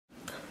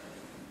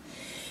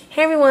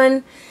Hey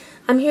everyone,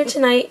 I'm here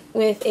tonight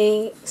with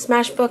a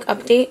Smashbook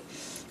update.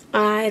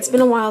 It's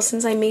been a while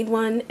since I made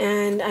one,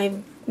 and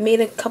I've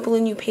made a couple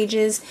of new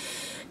pages,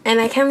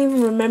 and I can't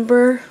even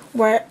remember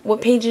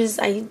what pages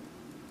I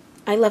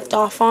left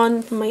off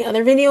on from my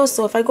other videos.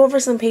 So if I go over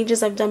some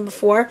pages I've done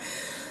before,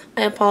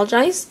 I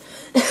apologize.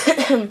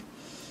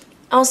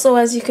 Also,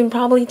 as you can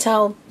probably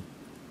tell,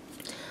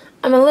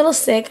 I'm a little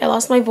sick. I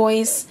lost my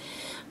voice.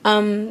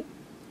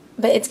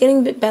 But it's getting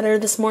a bit better.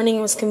 This morning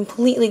it was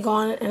completely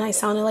gone and I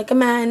sounded like a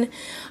man.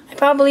 I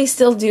probably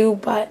still do,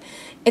 but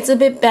it's a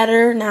bit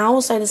better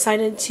now, so I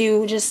decided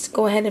to just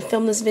go ahead and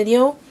film this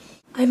video.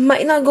 I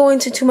might not go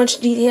into too much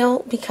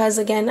detail because,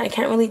 again, I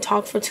can't really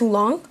talk for too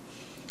long.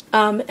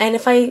 And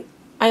if I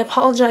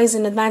apologize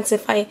in advance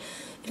if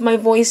my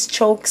voice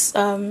chokes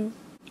or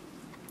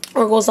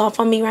goes off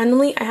on me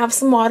randomly. I have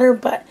some water,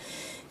 but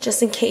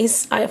just in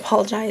case, I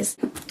apologize.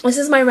 This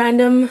is my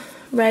random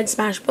red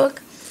Smashbook.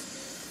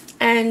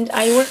 And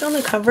I worked on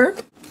the cover.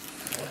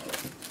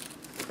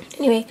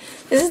 Anyway,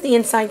 this is the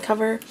inside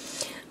cover.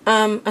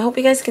 I hope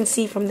you guys can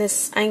see from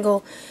this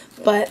angle,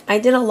 but I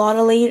did a lot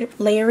of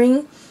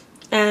layering,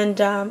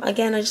 and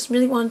again, I just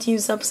really wanted to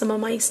use up some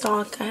of my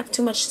stock. I have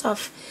too much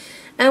stuff,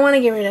 and I want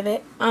to get rid of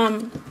it.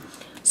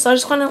 So I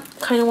just kind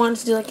of wanted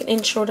to do like an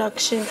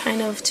introduction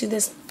kind of to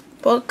this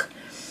book,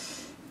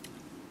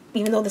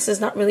 even though this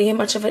is not really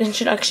much of an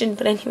introduction.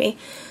 But anyway,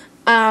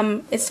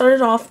 it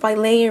started off by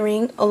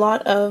layering a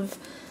lot of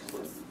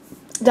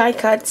die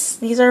cuts.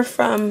 These are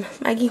from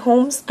Maggie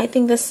Holmes. I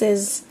think this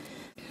is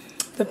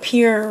the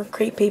pure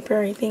crepe paper,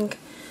 I think.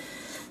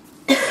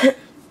 This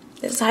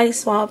is Heidi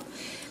Swap.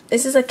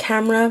 This is a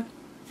camera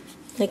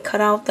like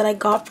cutout that I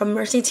got from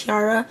Mercy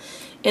Tiara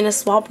in a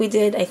swap we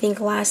did, I think,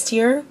 last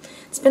year.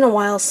 It's been a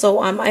while, so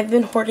I've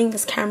been hoarding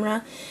this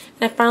camera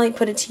and I finally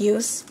put it to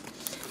use.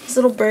 This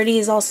little birdie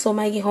is also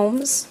Maggie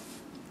Holmes.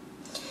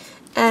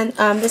 And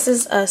this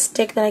is a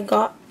stick that I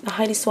got, a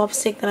Heidi Swap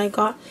stick that I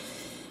got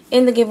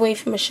in the giveaway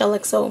from Michelle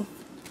XO.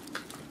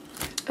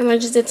 And I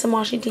just did some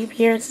washi tape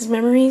here. It says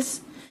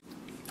memories.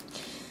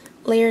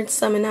 Layered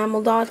some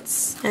enamel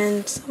dots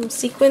and some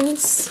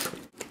sequins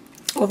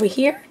over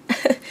here.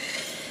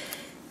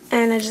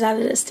 And I just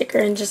added a sticker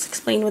and just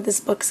explained what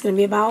this book's going to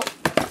be about.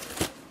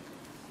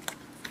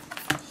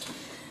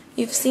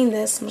 You've seen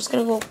this. I'm just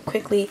going to go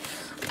quickly.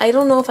 I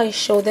don't know if I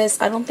showed this.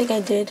 I don't think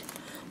I did.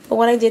 But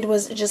what I did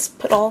was just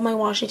put all my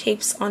washi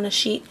tapes on a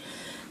sheet.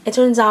 It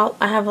turns out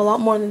I have a lot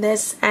more than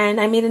this, and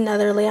I made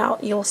another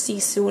layout you'll see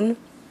soon.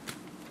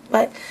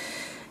 But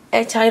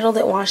I titled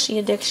it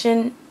Washi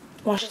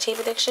Tape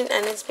Addiction,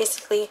 and it's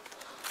basically,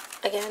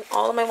 again,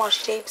 all of my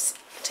washi tapes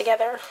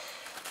together.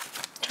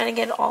 Trying to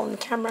get it all in the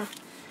camera.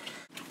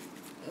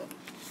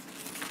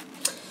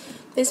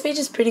 This page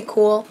is pretty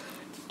cool.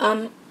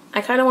 I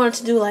kind of wanted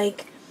to do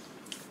like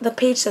the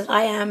page that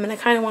I am, and I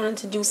kind of wanted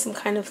to do some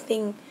kind of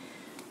thing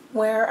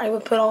where I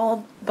would put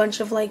all a bunch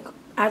of like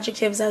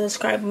adjectives that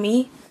describe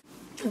me.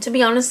 And to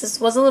be honest, this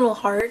was a little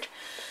hard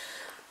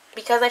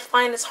because I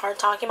find it's hard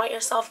talking about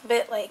yourself a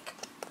bit, like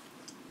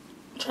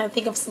trying to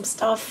think of some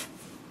stuff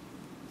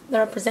that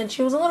represents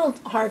you. It was a little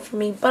hard for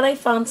me, but I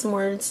found some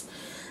words,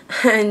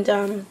 and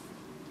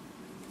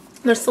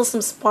there's still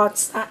some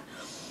spots that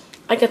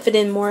I could fit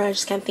in more. I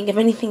just can't think of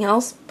anything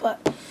else. But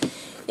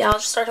yeah, I'll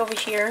just start over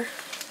here.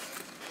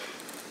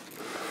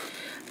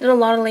 Did a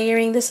lot of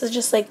layering. This is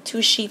just like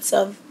 2 sheets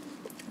of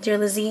Dear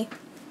Lizzie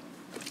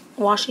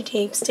washi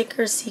tape,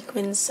 stickers,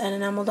 sequins, and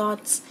enamel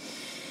dots.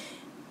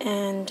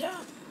 And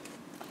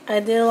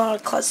I did a lot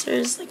of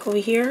clusters, like over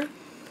here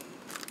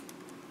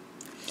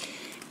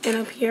and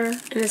up here,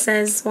 and it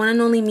says One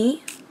and Only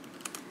Me.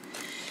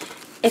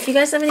 If you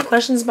guys have any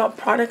questions about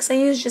products I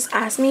use, just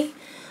ask me.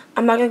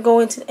 I'm not going to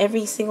go into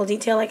every single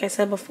detail like I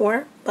said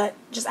before, but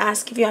just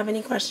ask if you have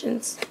any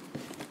questions.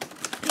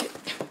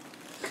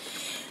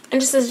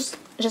 And this is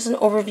just an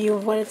overview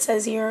of what it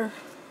says here.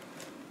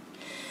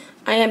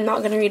 I am not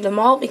going to read them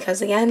all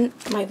because, again,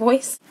 my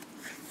voice.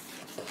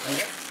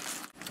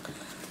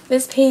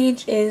 This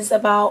page is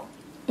about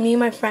me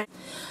and my friend.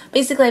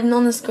 Basically, I've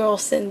known this girl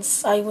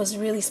since I was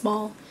really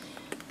small.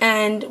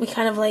 And we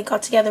kind of like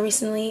got together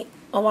recently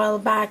a while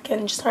back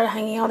and just started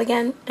hanging out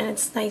again. And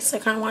it's nice. I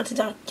kind of wanted to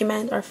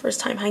document our first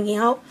time hanging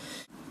out.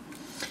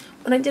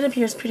 What I did up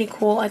here is pretty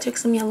cool. I took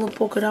some yellow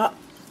polka dot,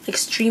 like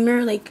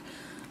streamer, like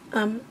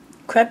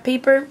crepe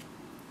paper.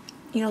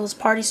 You know, those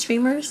party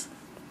streamers.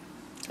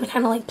 I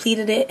kind of like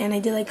pleated it, and I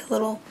did like a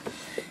little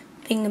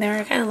thing there.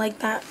 I kind of like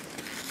that.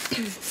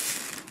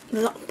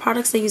 The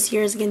products I use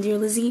here is, again, Dear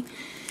Lizzie,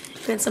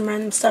 and some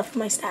random stuff from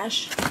my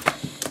stash.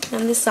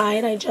 And on this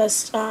side, I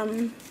just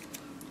did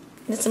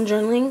some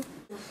journaling.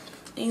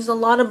 I used a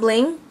lot of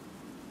bling,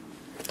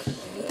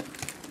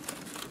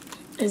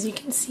 as you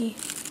can see.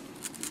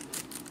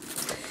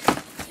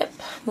 Yep,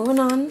 moving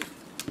on.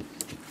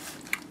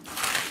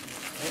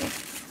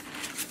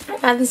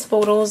 I've had these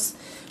photos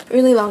for a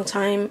really long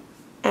time,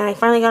 and I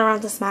finally got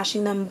around to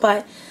smashing them,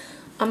 but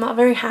I'm not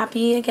very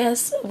happy, I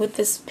guess, with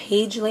this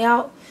page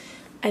layout.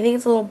 I think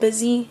it's a little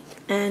busy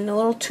and a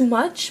little too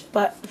much,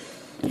 but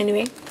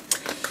anyway.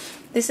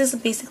 This is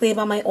basically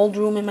about my old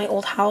room in my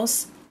old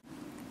house.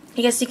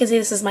 I guess you can say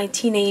this is my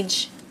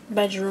teenage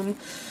bedroom.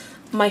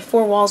 My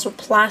 4 walls were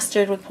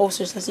plastered with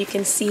posters, as you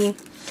can see.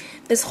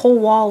 This whole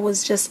wall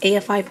was just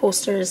AFI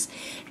posters,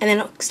 and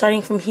then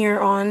starting from here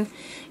on,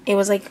 it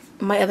was like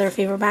my other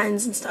favorite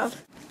bands and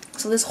stuff.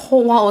 So this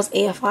whole wall was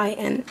AFI,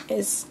 and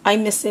I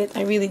miss it.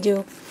 I really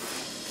do.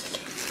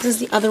 This is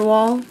the other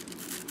wall,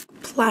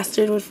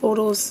 plastered with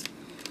photos.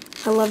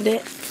 I loved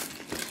it.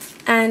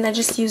 And I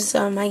just used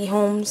Maggie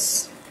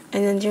Holmes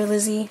and then Dear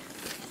Lizzie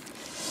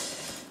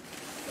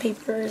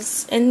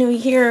papers. And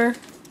here,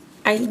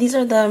 these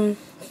are the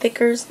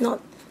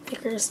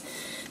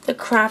the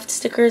craft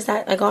stickers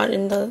that I got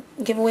in the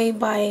giveaway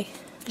by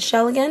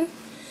Michelle again.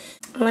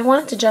 And I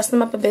wanted to dress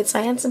them up a bit, so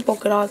I had some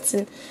polka dots,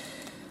 and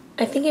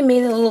I think it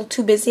made it a little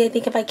too busy. I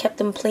think if I kept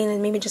them plain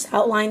and maybe just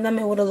outlined them,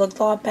 it would have looked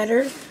a lot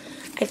better.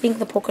 I think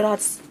the polka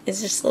dots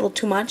is just a little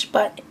too much,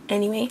 but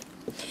anyway.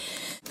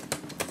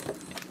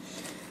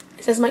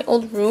 This is my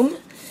old room.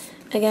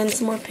 Again,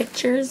 some more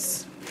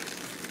pictures.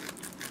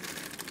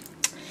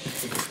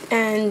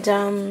 And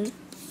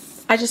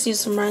I just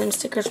used some random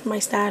stickers from my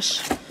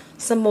stash.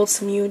 Some old,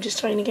 some new, just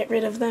trying to get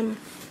rid of them.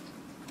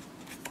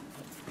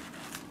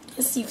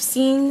 As you've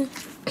seen,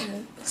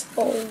 it's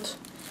old.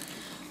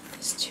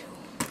 This too.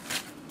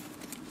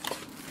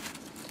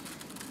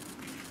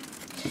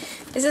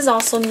 This is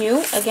also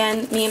new.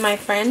 Again, me and my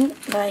friend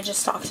that I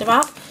just talked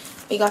about,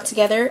 we got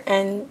together,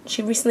 and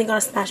she recently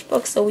got a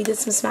Smashbook, so we did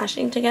some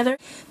smashing together.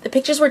 The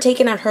pictures were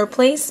taken at her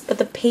place, but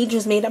the page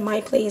was made at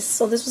my place,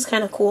 so this was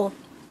kind of cool.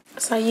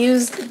 So I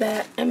used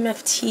the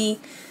MFT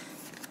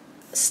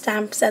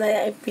stamp set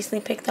I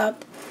recently picked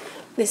up.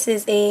 This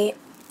is a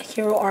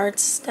Hero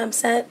Arts stamp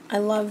set. I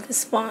love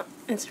this font.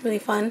 It's really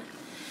fun.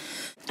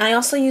 I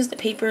also used the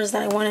papers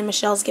that I won in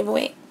Michelle's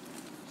giveaway.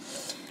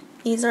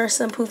 These are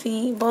some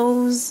poofy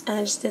bows, and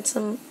I just did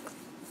some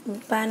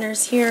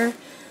banners here.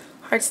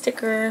 Heart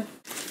sticker.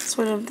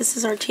 This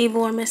is our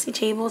table, our messy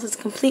tables. It's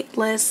Complete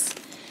Bliss.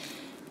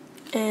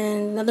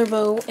 And another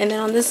bow. And then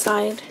on this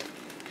side,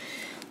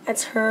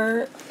 that's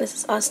her. This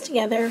is us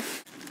together.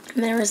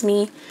 And there is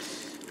me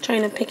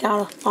trying to pick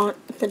out a font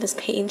for this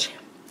page.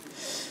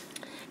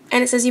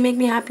 And it says, "You make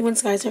me happy when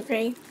skies are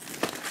gray."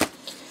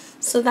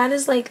 So that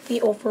is like the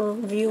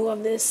overview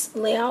of this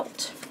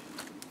layout.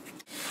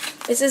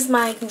 This is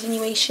my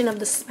continuation of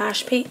the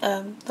Smash page,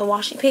 the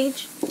washi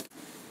page.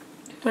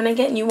 When I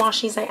get new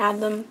washies, I add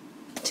them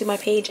to my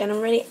page, and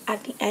I'm ready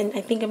at the end.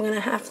 I think I'm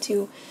gonna have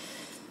to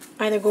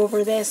either go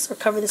over this or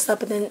cover this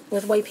up and then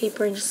with white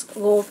paper and just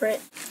go over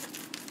it.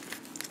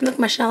 Look,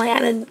 Michelle, I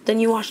added the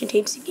new washi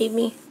tapes you gave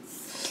me.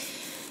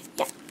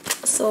 Yeah,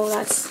 so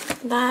that's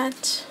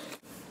that.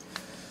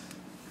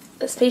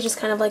 This page is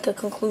kind of like a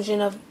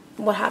conclusion of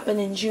what happened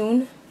in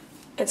June.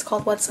 It's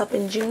called What's Up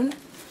in June.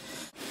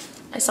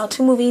 I saw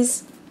 2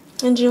 movies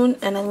in June,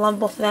 and I love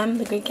both of them.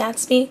 The Great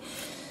Gatsby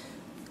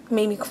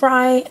made me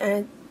cry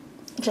and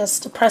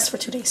just depressed for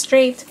 2 days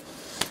straight.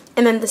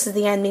 And then This Is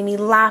the End made me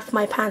laugh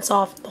my pants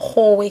off the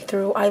whole way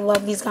through. I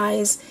love these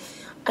guys.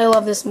 I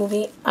love this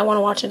movie. I want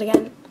to watch it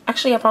again.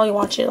 Actually, I'll probably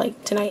watch it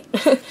like tonight.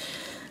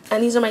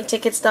 And these are my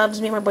ticket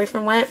stubs. Me and my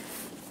boyfriend went,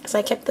 so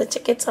I kept the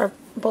tickets,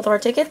 both of our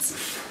tickets.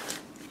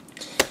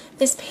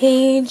 This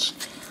page,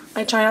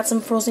 I tried out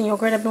some frozen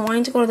yogurt. I've been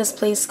wanting to go to this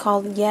place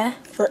called Yeah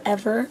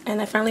Forever,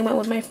 and I finally went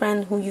with my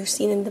friend who you've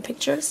seen in the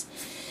pictures.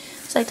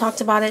 So I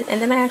talked about it,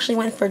 and then I actually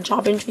went for a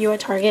job interview at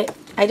Target.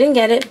 I didn't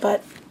get it,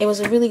 but it was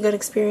a really good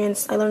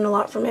experience. I learned a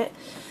lot from it.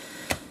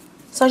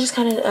 So I just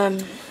kind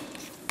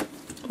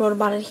of wrote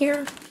about it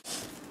here.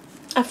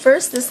 At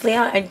first, this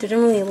layout I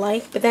didn't really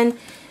like, but then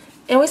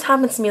it always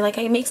happens to me. Like,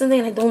 I make something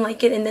and I don't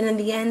like it, and then in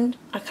the end,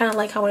 I kind of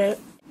like how it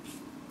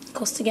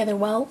goes together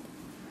well.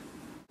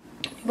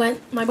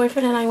 My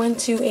boyfriend and I went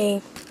to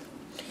a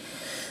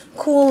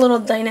cool little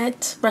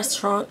dinette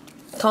restaurant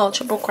called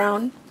Triple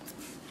Crown.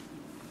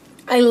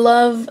 I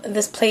love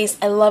this place.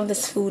 I love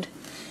this food.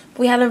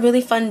 We had a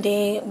really fun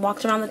day.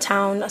 Walked around the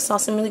town. I saw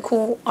some really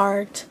cool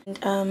art.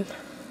 And,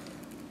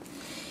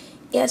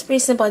 yeah, it's pretty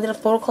simple. I did a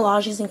photo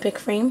collage using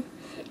PicFrame,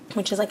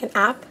 which is like an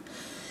app.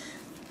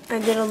 I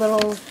did a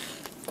little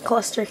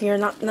cluster here.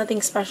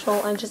 Nothing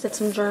special. I just did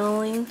some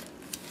journaling.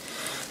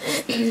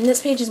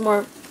 This page is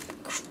more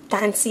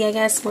fancy, I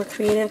guess, more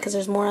creative because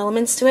there's more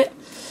elements to it.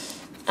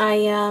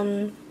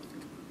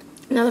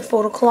 Another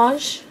photo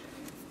collage.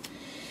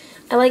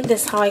 I like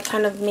this, how I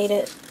kind of made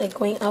it like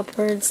going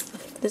upwards.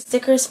 The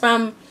stickers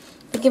from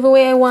the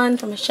giveaway I won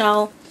from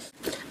Michelle.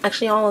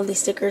 Actually, all of these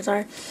stickers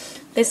are.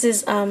 This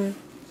is the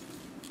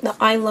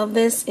I Love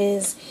This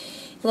is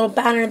a little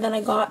banner that I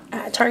got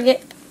at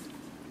Target.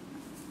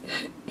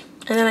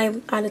 And then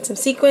I added some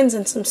sequins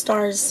and some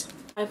stars.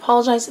 I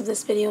apologize if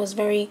this video is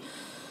very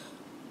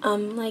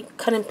like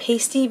cut and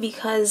pasty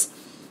because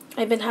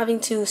I've been having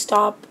to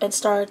stop and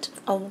start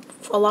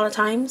a lot of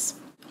times.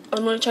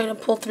 I'm really trying to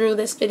pull through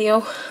this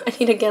video. I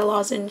need to get a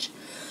lozenge.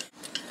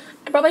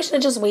 I probably should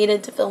have just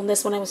waited to film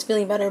this when I was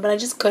feeling better, but I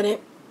just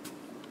couldn't.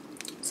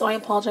 So I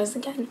apologize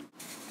again.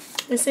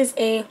 This is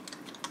a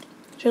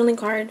journaling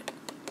card.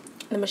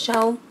 The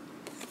Michelle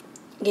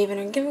gave it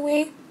a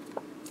giveaway.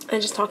 I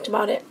just talked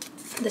about it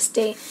this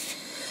day.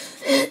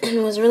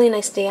 It was a really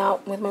nice day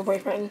out with my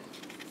boyfriend.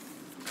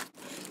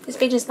 This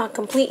page is not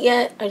complete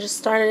yet. I just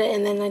started it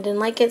and then I didn't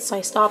like it, so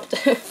I stopped.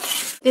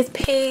 This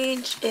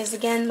page is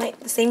again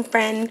the same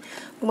friend.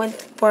 We went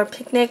for a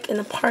picnic in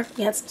the park.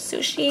 We had some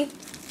sushi.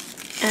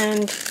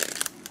 And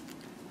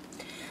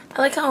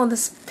I like how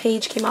this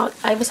page came out.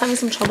 I was having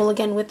some trouble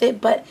again with it,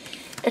 but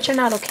it turned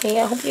out okay.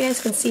 I hope you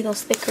guys can see those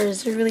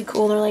stickers. They're really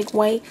cool. They're like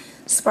white,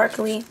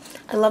 sparkly.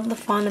 I love the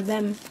font of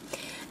them.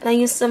 And I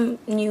used some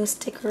new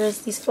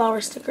stickers, these flower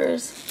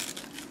stickers.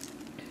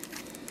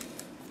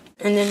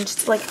 And then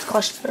just like a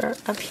cluster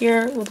up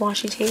here with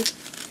washi tape.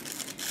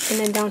 And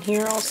then down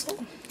here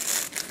also.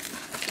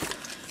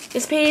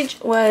 This page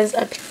was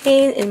a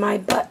pain in my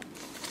butt.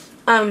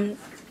 I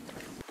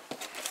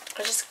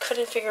just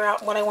couldn't figure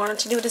out what I wanted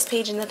to do with this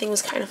page, and nothing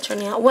was kind of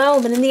turning out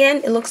well. But in the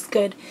end, it looks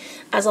good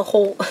as a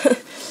whole.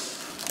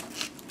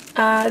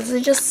 This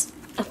is just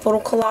a photo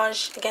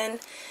collage again.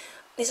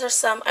 These are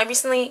some. I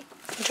recently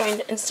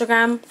joined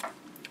Instagram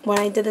when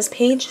I did this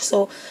page,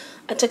 so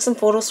I took some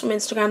photos from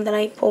Instagram that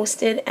I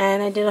posted,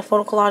 and I did a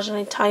photo collage, and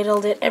I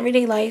titled it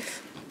Everyday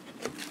Life.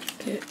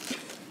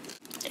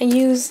 I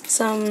used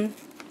some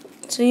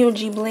Studio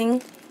G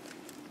bling,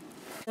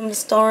 some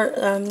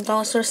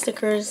dollar store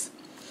stickers,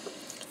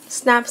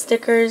 snap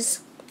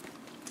stickers,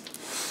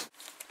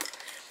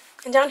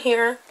 and down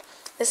here,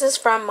 this is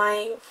from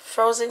my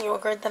frozen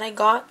yogurt that I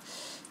got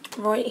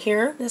right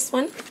here. This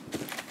one,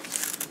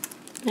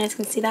 you guys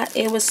can see that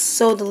it was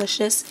so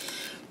delicious.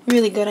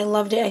 Really good. I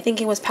loved it. I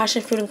think it was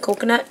passion fruit and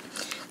coconut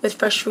with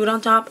fresh fruit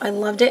on top. I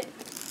loved it.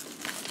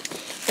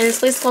 And this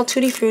place is called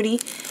Tutti Frutti.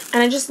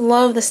 And I just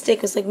love the stick.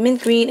 It was like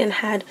mint green and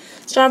had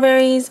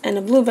strawberries and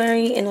a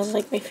blueberry. And it was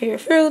like my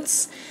favorite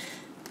fruits.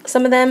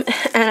 Some of them.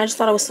 And I just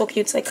thought it was so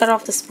cute. So I cut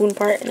off the spoon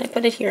part and I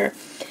put it here.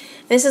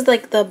 This is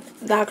like the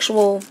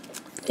actual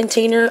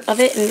container of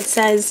it. And it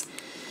says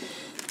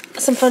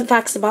some fun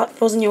facts about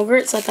frozen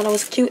yogurt. So I thought it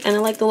was cute. And I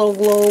like the little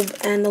globe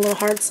and the little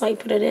hearts. So I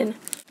put it in.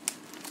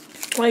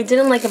 What I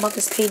didn't like about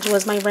this page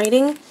was my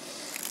writing.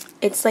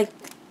 It's like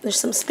there's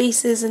some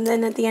spaces, and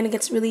then at the end it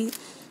gets really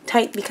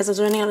tight because I was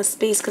running out of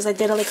space because I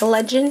did like a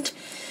legend,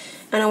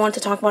 and I wanted to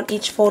talk about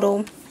each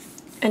photo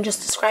and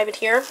just describe it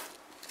here.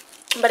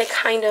 But it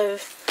kind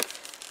of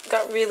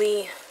got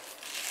really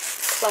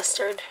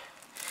clustered.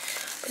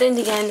 But in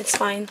the end, it's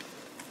fine.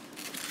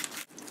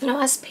 The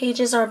last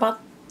pages are about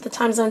the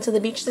times I went to the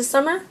beach this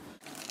summer.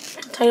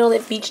 I titled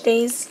it Beach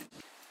Days.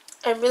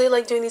 I really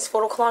like doing these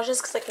photo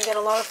collages because I can get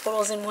a lot of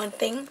photos in one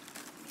thing,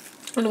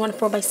 in one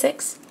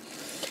 4x6.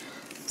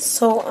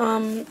 So,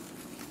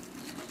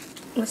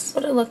 this is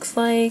what it looks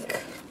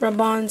like.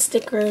 Rub-on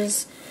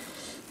stickers,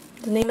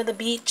 the name of the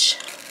beach.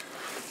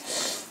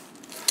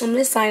 On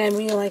this side, I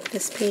really like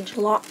this page a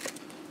lot.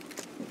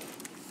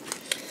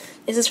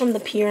 This is from the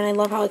pier, and I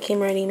love how it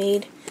came already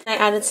made. I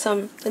added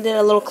I did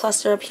a little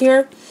cluster up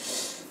here,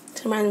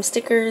 some random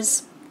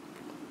stickers.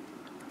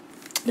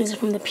 These are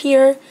from the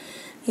pier.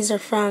 These are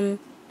from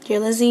Dear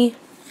Lizzie,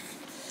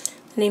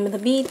 the name of the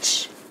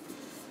beach,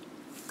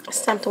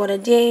 stamped What a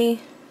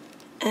Day,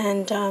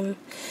 and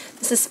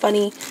this is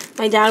funny.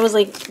 My dad was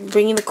like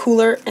bringing the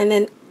cooler, and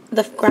then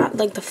the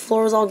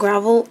floor was all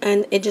gravel,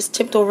 and it just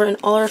tipped over, and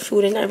all our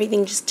food and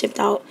everything just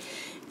tipped out.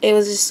 It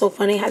was just so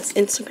funny. I had to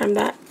Instagram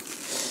that.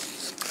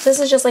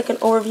 This is just like an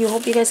overview.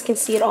 Hope you guys can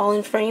see it all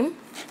in frame.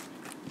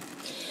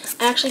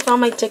 I actually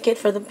found my ticket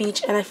for the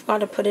beach, and I forgot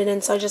to put it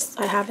in, so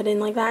I have it in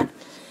like that.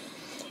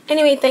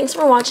 Anyway, thanks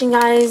for watching,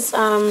 guys.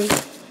 I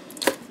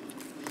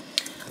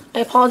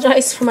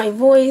apologize for my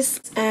voice,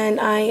 and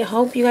I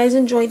hope you guys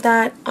enjoyed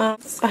that. I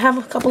have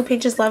a couple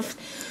pages left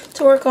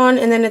to work on,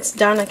 and then it's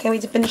done. I can't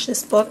wait to finish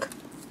this book.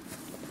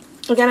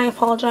 Again, I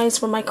apologize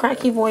for my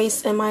cracky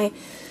voice and my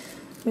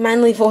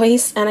manly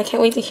voice, and I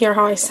can't wait to hear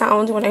how I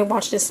sound when I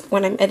watch this,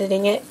 when I'm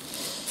editing it.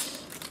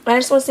 I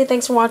just want to say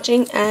thanks for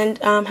watching, and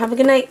have a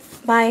good night.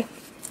 Bye.